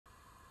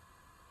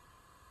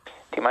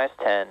T-minus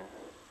 10,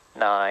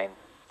 9,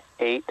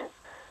 8,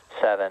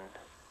 7,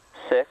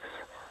 6,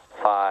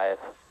 5,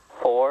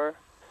 4,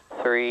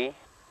 3,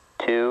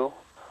 2,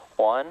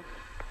 1.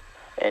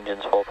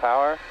 Engines full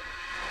power.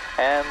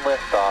 And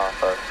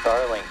liftoff of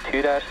Starlink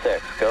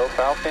 2-6. Go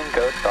Falcon,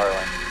 go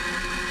Starlink.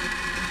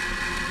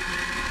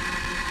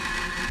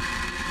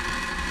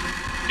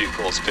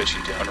 Vehicle is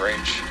pitching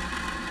downrange.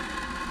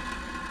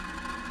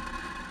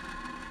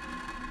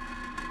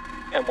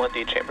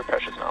 M1D chamber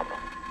pressure is nominal.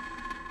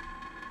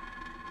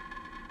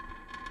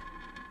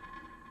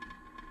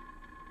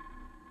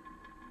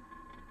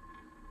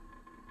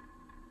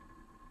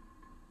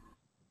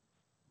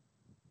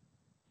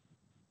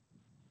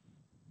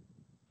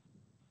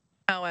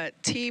 Now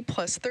at T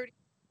plus 30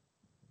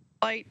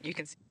 flight, you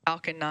can see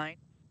Falcon 9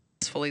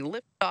 is fully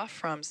lifted off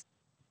from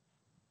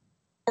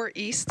 4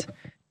 East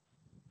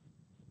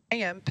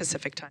AM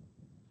Pacific time.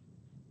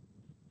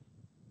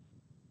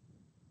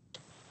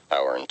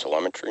 Power and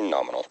telemetry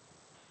nominal.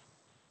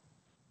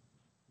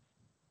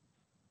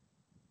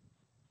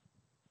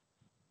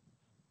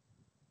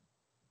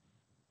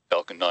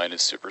 Falcon 9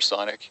 is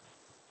supersonic.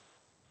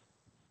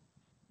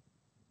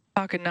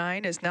 Falcon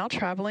 9 is now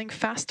traveling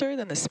faster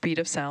than the speed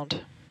of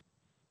sound.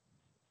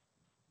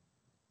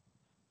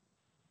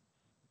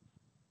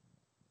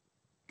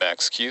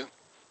 Max Q.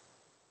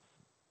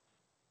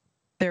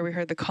 There we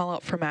heard the call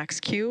out for max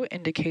Q,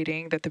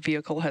 indicating that the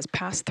vehicle has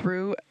passed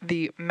through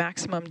the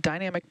maximum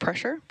dynamic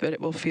pressure that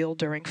it will feel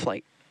during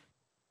flight.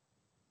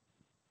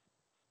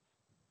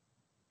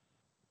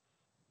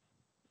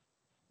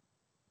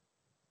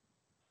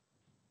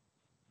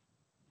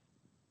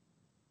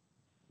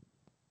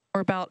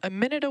 We're about a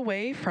minute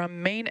away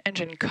from main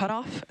engine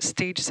cutoff,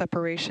 stage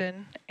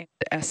separation, and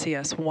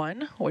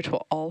SES-1, which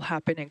will all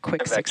happen in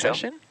quick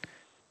succession.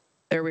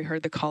 There we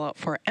heard the call out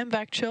for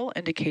MVAC chill,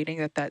 indicating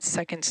that that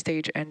second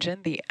stage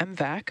engine, the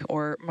MVAC,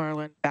 or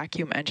Merlin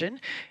vacuum engine,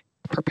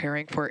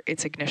 preparing for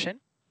its ignition.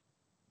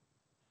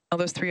 Now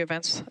those 3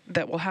 events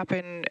that will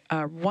happen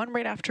one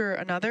right after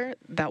another,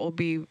 that will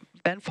be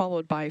then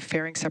followed by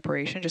fairing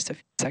separation just a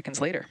few seconds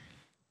later.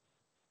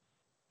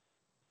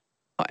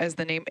 As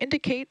the name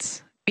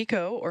indicates,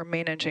 MECO, or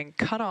main engine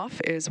cutoff,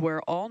 is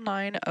where all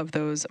 9 of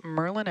those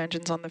Merlin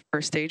engines on the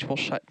first stage will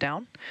shut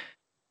down.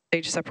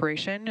 Stage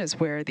separation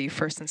is where the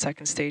first and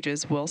second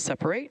stages will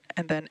separate,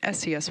 and then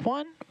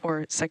SES-1,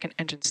 or second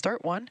engine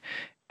start 1,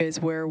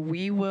 is where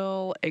we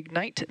will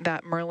ignite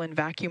that Merlin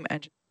vacuum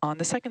engine on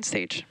the second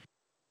stage.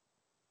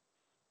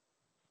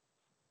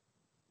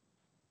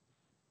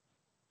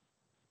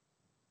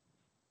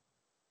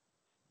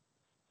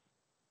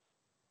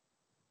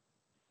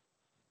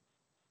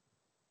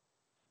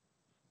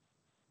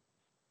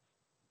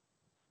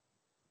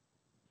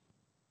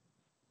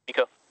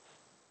 MECO.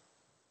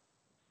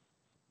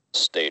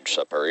 Stage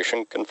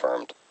separation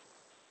confirmed.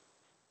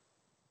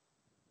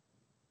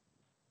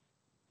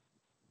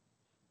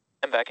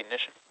 MVAC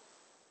ignition.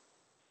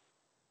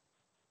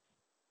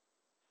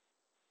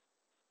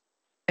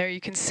 There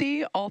you can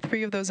see all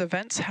 3 of those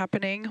events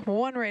happening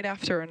one right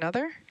after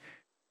another,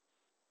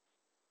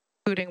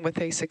 including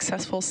with a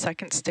successful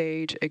second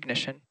stage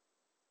ignition.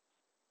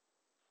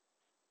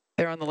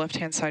 There on the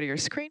left-hand side of your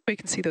screen, we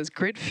can see those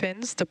grid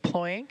fins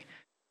deploying.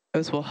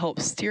 Those will help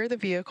steer the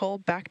vehicle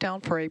back down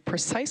for a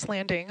precise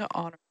landing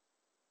on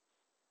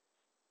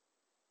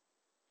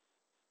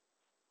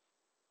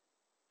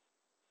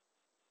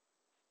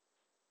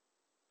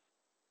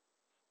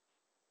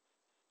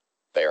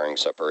Fairing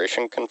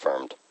separation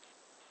confirmed.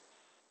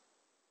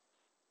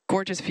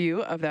 gorgeous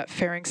view of that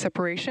fairing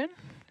separation,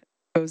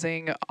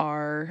 exposing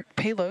our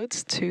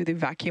payloads to the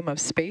vacuum of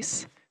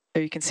space.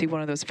 There you can see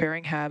one of those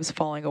fairing halves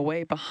falling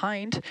away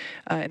behind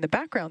in the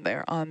background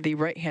there on the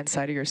right-hand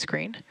side of your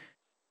screen.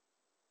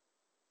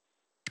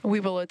 We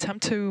will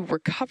attempt to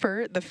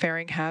recover the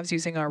fairing halves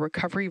using our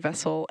recovery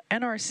vessel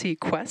NRC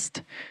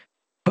Quest.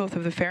 Both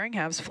of the fairing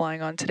halves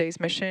flying on today's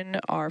mission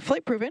are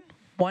flight proven.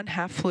 One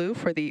half flew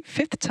for the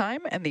 5th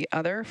time and the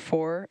other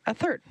for a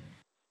 3rd.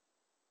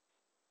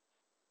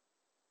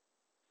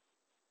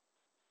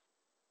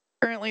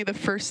 Currently, the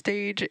first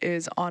stage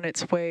is on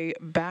its way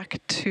back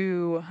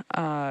to,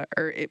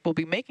 or it will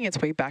be making its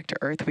way back to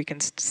Earth. We can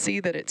see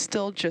that it's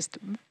still just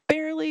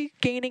barely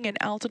gaining in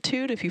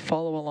altitude if you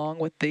follow along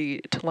with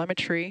the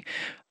telemetry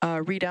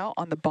readout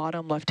on the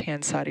bottom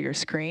left-hand side of your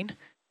screen.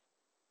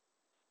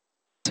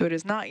 So it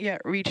has not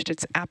yet reached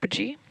its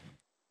apogee,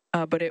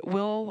 but it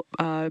will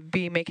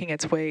be making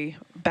its way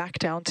back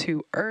down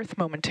to Earth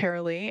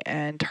momentarily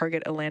and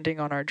target a landing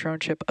on our drone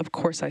ship, Of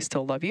Course I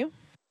Still Love You.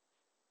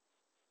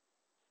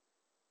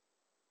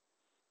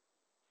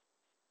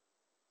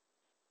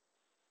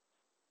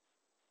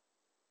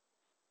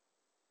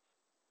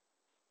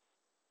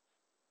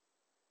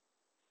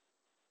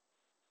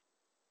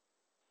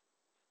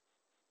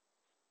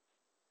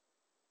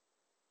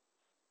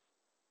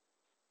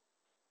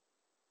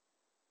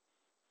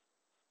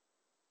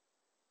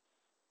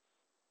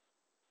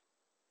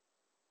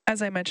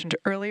 As I mentioned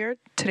earlier,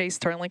 today's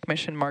Starlink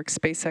mission marks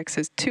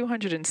SpaceX's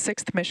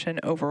 206th mission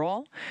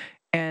overall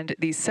and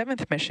the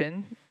 7th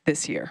mission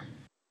this year.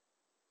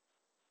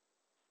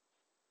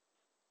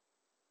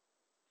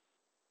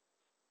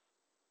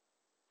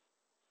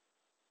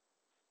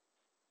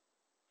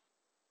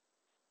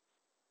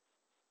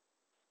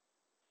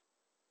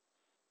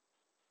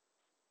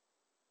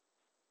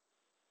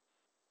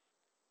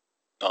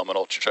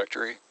 Nominal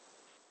trajectory.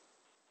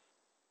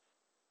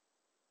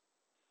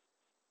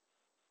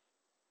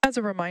 As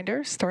a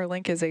reminder,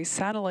 Starlink is a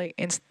satellite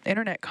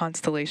internet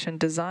constellation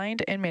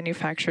designed and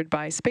manufactured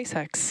by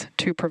SpaceX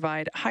to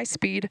provide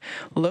high-speed,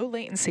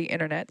 low-latency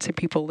internet to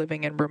people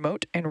living in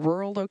remote and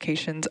rural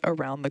locations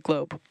around the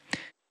globe.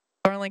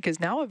 Starlink is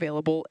now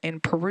available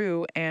in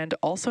Peru and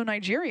also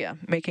Nigeria,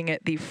 making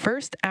it the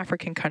first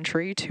African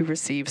country to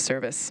receive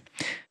service.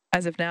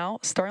 As of now,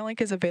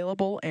 Starlink is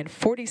available in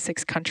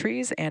 46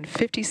 countries and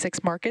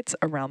 56 markets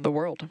around the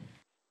world.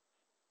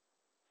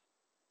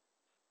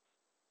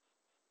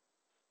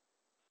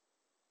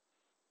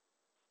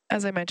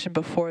 As I mentioned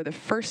before, the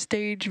first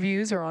stage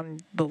views are on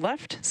the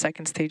left,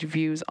 second stage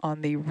views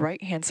on the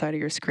right-hand side of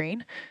your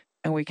screen.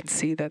 And we can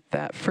see that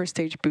that first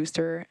stage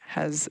booster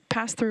has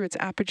passed through its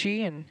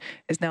apogee and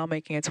is now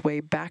making its way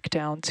back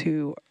down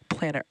to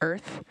planet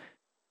Earth.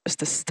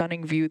 Just a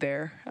stunning view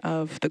there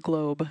of the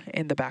globe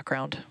in the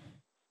background.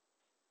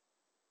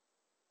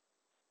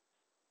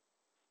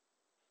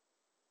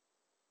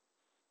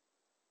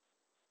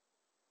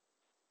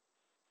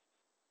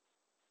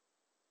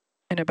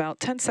 In about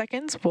 10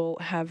 seconds, we'll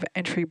have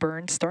entry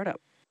burn start up.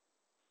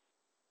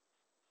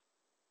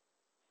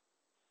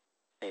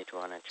 Stage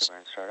 1 entry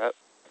burn start up.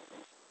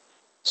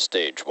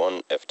 Stage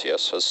 1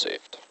 FTS has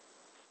saved.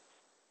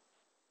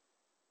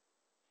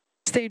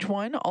 Stage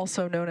 1,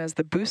 also known as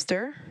the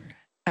booster,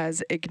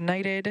 has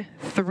ignited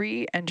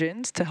 3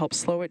 engines to help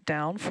slow it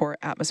down for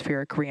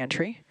atmospheric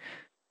reentry.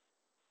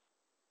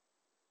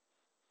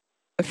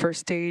 The first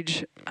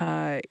stage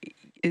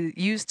is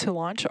used to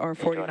launch our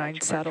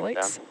 49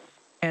 satellites,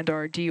 and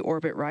our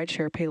deorbit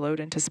rideshare payload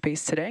into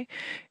space today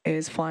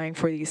is flying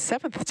for the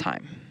 7th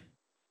time.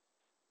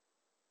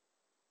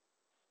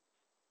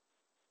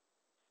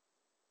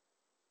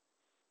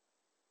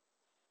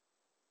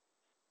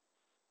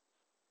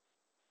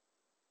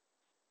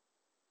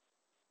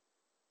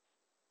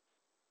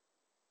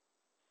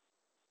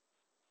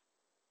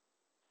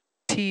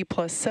 T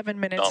plus 7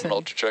 minutes Nominal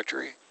and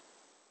trajectory.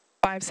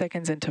 5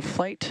 seconds into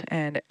flight,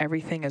 and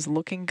everything is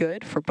looking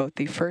good for both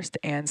the first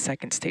and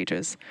second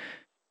stages.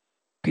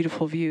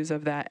 Beautiful views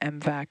of that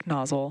MVAC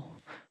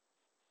nozzle.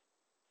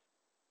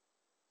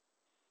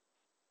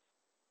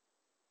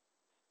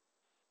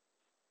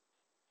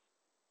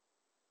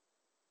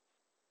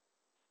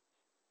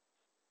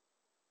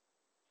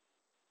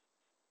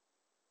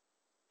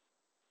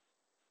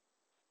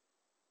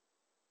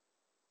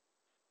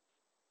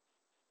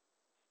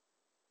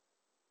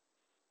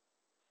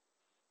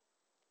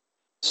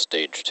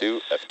 Stage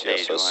 2 FTS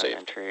Stage 1 has saved.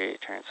 entry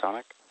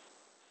transonic.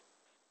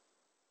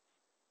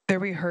 There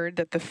we heard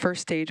that the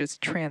first stage is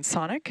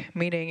transonic,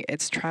 meaning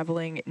it's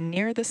traveling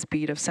near the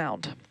speed of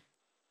sound.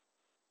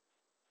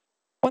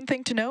 One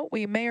thing to note,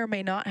 we may or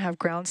may not have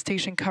ground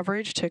station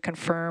coverage to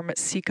confirm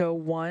SECO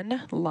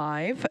 1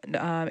 live.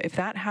 If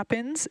that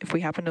happens, if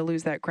we happen to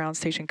lose that ground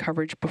station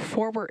coverage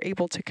before we're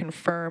able to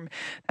confirm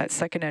that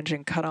second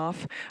engine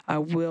cutoff,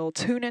 we'll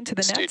tune into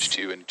the nets. Stage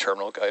 2 in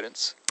terminal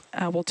guidance.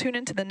 We'll tune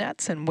into the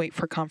nets and wait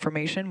for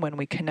confirmation when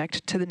we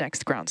connect to the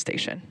next ground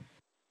station.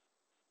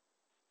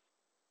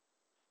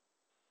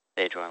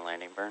 Stage 1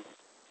 landing burn.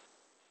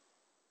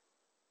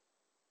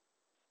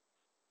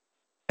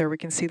 There we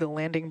can see the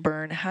landing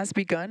burn has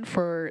begun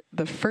for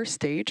the first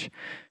stage,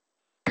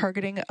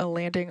 targeting a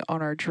landing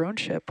on our drone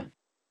ship.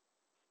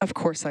 Of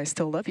course, I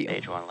still love you.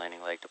 Stage 1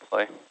 landing leg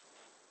deploy.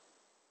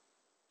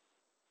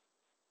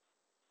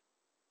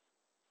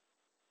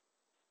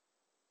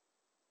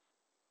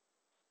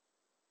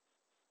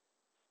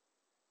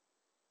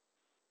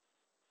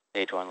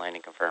 Stage 1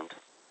 landing confirmed.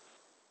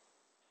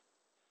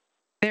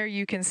 There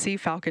you can see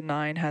Falcon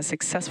 9 has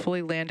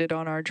successfully landed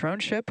on our drone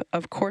ship.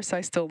 Of course,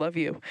 I still love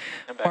you.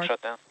 And back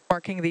shutdown.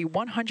 Marking the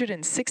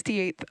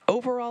 168th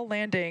overall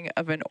landing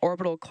of an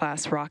orbital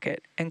class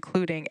rocket,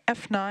 including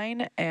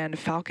F9 and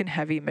Falcon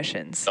Heavy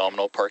missions.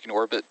 Nominal parking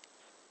orbit.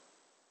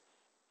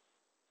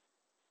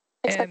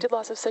 Expected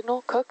loss of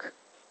signal, Cook.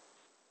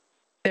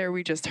 There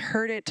we just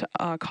heard it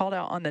called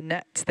out on the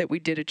nets that we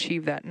did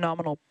achieve that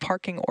nominal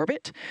parking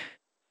orbit.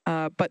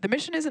 But the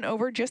mission isn't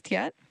over just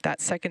yet. That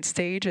second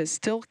stage is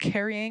still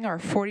carrying our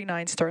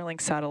 49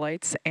 Starlink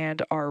satellites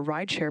and our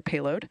rideshare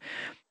payload.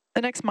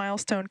 The next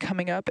milestone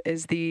coming up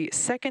is the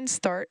second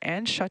start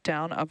and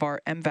shutdown of our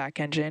MVAC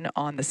engine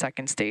on the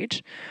second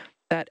stage.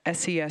 That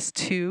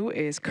SES-2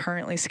 is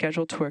currently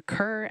scheduled to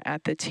occur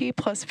at the T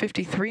plus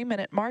 53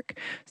 minute mark.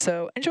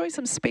 So enjoy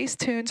some space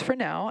tunes for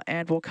now,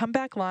 and we'll come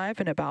back live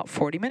in about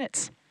 40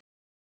 minutes.